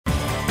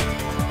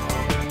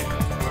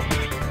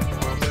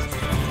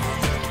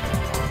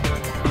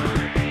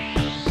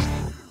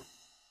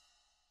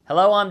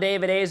Hello, I'm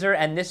David Azer,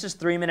 and this is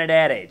 3-Minute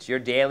Ad Age, your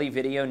daily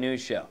video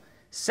news show.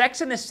 Sex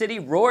and the City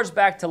roars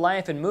back to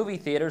life in movie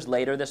theaters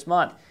later this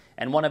month,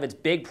 and one of its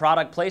big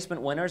product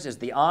placement winners is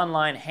the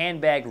online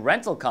handbag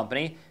rental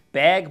company,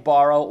 Bag,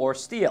 Borrow, or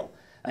Steal.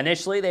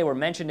 Initially, they were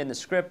mentioned in the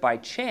script by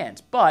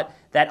chance, but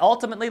that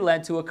ultimately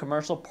led to a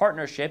commercial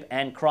partnership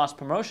and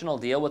cross-promotional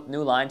deal with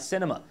New Line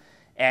Cinema.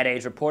 Ad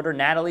Age reporter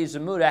Natalie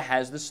Zamuda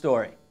has the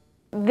story.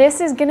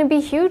 This is going to be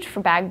huge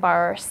for Bag,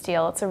 Borrow, or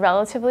Steal. It's a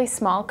relatively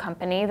small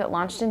company that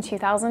launched in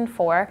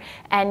 2004,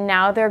 and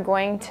now they're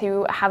going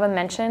to have a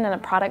mention and a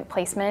product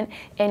placement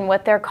in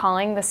what they're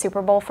calling the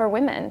Super Bowl for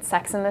women,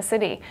 Sex and the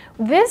City.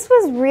 This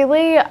was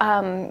really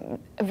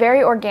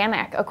very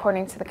organic,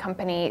 according to the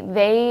company.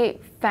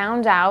 They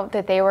found out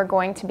that they were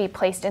going to be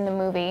placed in the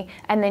movie,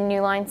 and then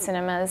New Line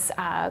Cinemas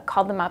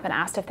called them up and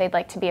asked if they'd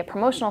like to be a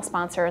promotional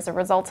sponsor as a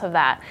result of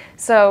that.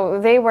 So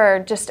they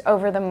were just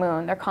over the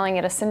moon. They're calling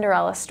it a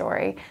Cinderella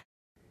story.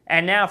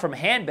 And now from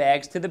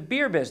handbags to the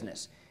beer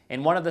business.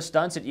 In one of the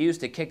stunts it used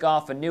to kick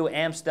off a new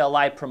Amstel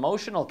Light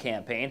promotional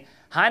campaign,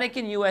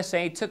 Heineken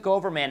USA took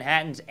over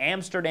Manhattan's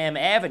Amsterdam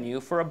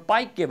Avenue for a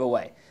bike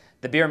giveaway.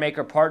 The beer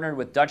maker partnered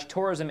with Dutch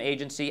tourism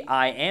agency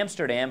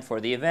Amsterdam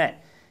for the event.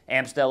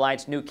 Amstel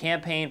Light's new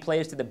campaign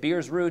plays to the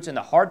beer's roots in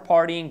the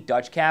hard-partying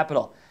Dutch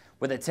capital.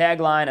 With a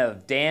tagline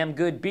of "Damn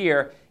good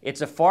beer,"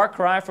 it's a far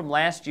cry from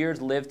last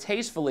year's Live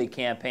Tastefully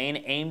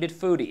campaign aimed at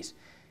foodies.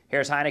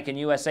 Here's Heineken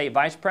USA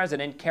Vice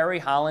President Carrie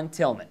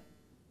Holland-Tillman.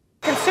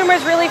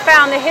 Consumers really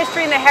found the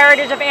history and the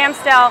heritage of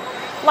Amstel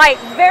Light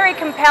very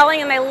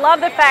compelling, and they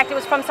love the fact it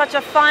was from such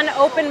a fun,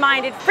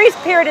 open-minded,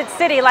 free-spirited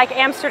city like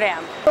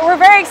Amsterdam. But we're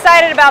very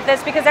excited about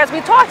this because as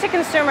we talk to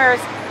consumers,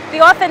 the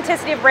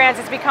authenticity of brands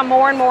has become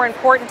more and more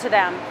important to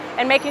them,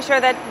 and making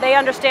sure that they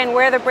understand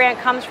where the brand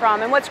comes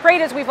from. And what's great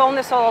is we've owned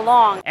this all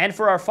along. And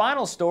for our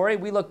final story,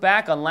 we look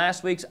back on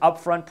last week's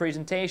upfront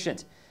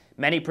presentations.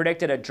 Many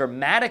predicted a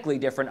dramatically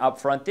different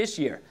upfront this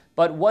year,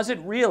 but was it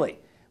really?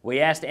 We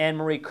asked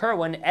Anne-Marie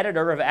Kerwin,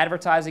 editor of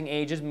Advertising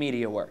Age's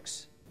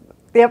MediaWorks.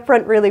 The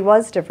upfront really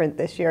was different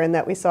this year in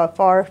that we saw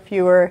far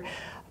fewer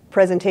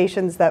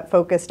presentations that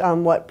focused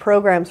on what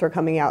programs were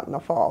coming out in the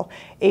fall.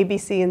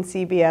 ABC and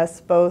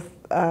CBS both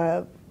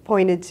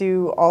pointed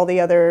to all the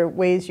other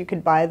ways you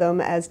could buy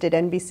them, as did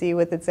NBC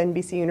with its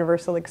NBC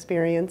Universal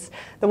Experience.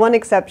 The one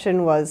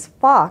exception was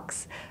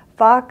Fox.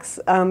 Fox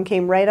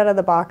came right out of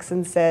the box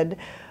and said,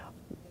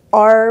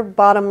 our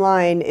bottom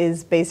line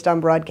is based on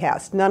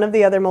broadcast. None of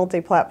the other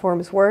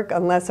multi-platforms work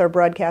unless our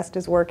broadcast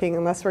is working,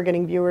 unless we're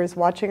getting viewers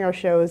watching our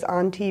shows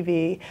on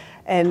TV,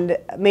 and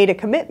made a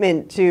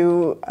commitment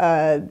to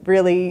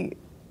really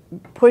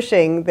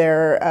pushing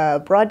their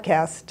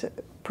broadcast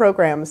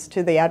programs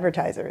to the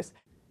advertisers.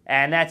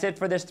 And that's it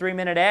for this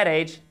 3-Minute Ad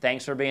Age.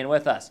 Thanks for being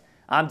with us.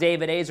 I'm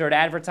David Azer at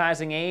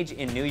Advertising Age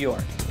in New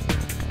York.